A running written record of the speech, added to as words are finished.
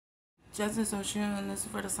Justice Oshun, this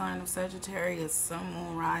is for the sign of Sagittarius, Sun,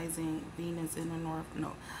 Moon, Rising, Venus in the North.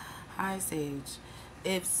 No, hi Sage.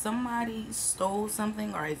 If somebody stole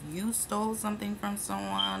something, or if you stole something from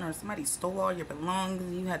someone, or somebody stole all your belongings,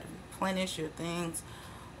 and you had to replenish your things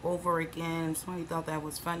over again, somebody thought that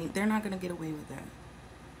was funny, they're not going to get away with that.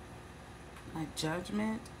 Like,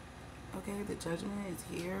 judgment, okay, the judgment is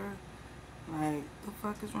here. Like, the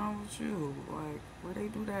fuck is wrong with you? Like, where they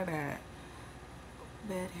do that at?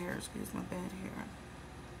 Bad hair, excuse my bad hair.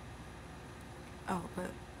 Oh, but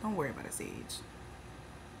don't worry about it, Sage.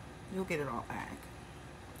 You'll get it all back.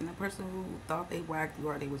 And the person who thought they whacked you,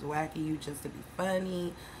 or they was whacking you just to be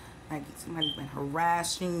funny, like somebody's been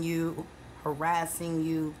harassing you,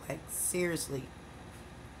 like seriously,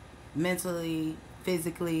 mentally,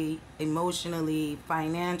 physically, emotionally,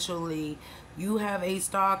 financially. You have a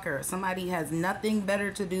stalker. Somebody has nothing better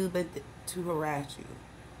to do but to harass you.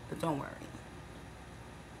 But don't worry.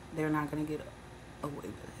 They're not going to get away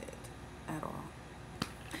with it at all.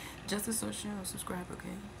 Justice Social, subscribe, okay?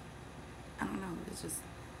 I don't know. It's just,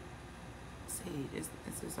 say it's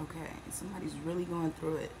just okay. Somebody's really going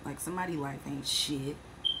through it. Like, somebody's life ain't shit.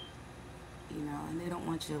 You know, and they don't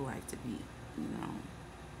want your life to be, you know,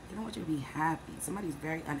 they don't want you to be happy. Somebody's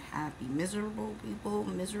very unhappy. Miserable people,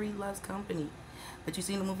 misery loves company. But you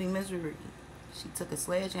seen the movie Misery. She took a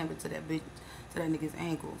sledgehammer to that bitch, to that nigga's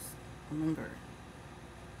ankles. Remember.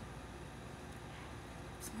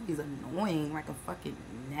 Somebody's annoying like a fucking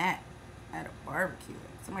gnat at a barbecue.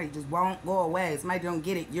 Somebody just won't go away. Somebody don't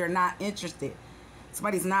get it. You're not interested.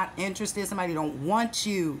 Somebody's not interested. Somebody don't want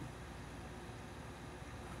you.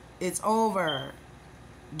 It's over.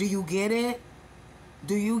 Do you get it?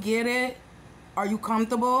 Do you get it? Are you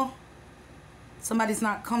comfortable? Somebody's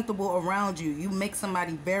not comfortable around you. You make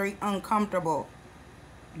somebody very uncomfortable.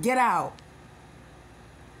 Get out.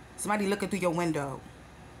 Somebody looking through your window.